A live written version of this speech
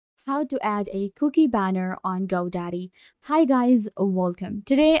How to add a cookie banner on GoDaddy. Hi guys, welcome.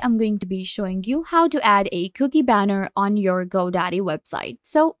 Today I'm going to be showing you how to add a cookie banner on your GoDaddy website.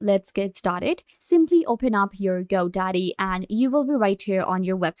 So let's get started. Simply open up your GoDaddy and you will be right here on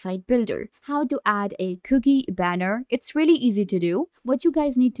your website builder. How to add a cookie banner? It's really easy to do. What you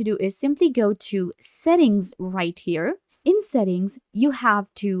guys need to do is simply go to settings right here. In settings, you have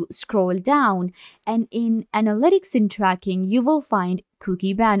to scroll down and in analytics and tracking, you will find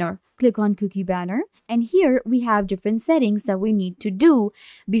cookie banner. Click on cookie banner and here we have different settings that we need to do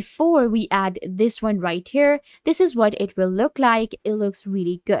before we add this one right here. This is what it will look like. It looks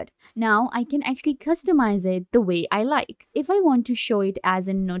really good. Now I can actually customize it the way I like. If I want to show it as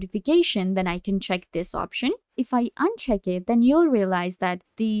a notification, then I can check this option. If I uncheck it, then you'll realize that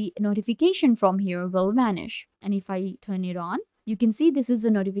the notification from here will vanish. And if I turn it on, you can see this is the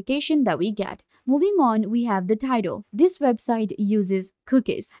notification that we get. Moving on, we have the title. This website uses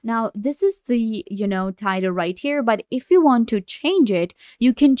cookies. Now, this is the, title right here. But if you want to change it,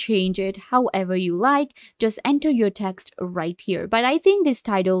 you can change it however you like. Just enter your text right here. But I think this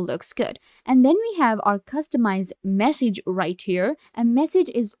title looks good. And then we have our customized message right here. A message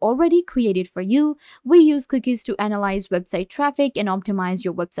is already created for you. We use cookies to analyze website traffic and optimize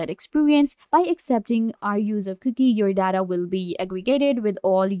your website experience. By accepting our use of cookie, your data will be aggregated with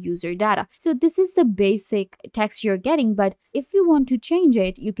all user data. So this is the basic text you're getting, but if you want to change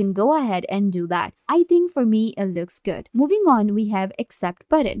it, you can go ahead and do that. I think for me, it looks good. Moving on, we have accept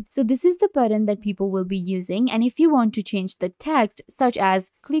button. So this is the button that people will be using. And if you want to change the text, such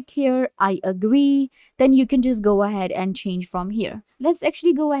as click here, I agree, then you can just go ahead and change from here. Let's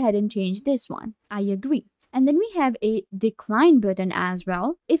actually go ahead and change this one. I agree. And then we have a decline button as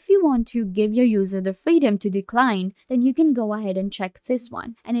well. If you want to give your user the freedom to decline, then you can go ahead and check this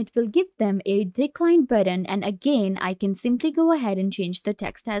one. And it will give them a decline button. And again, I can simply go ahead and change the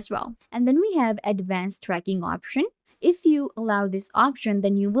text as well. And then we have advanced tracking option. If you allow this option,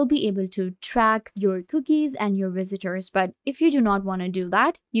 then you will be able to track your cookies and your visitors. But if you do not want to do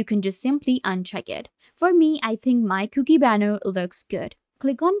that, you can just simply uncheck it. For me, I think my cookie banner looks good.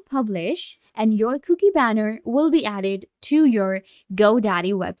 Click on publish and your cookie banner will be added to your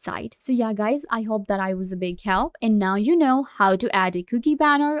GoDaddy website. So yeah, guys, I hope that I was a big help. And now you know how to add a cookie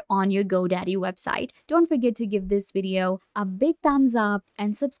banner on your GoDaddy website. Don't forget to give this video a big thumbs up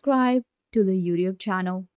and subscribe to the YouTube channel.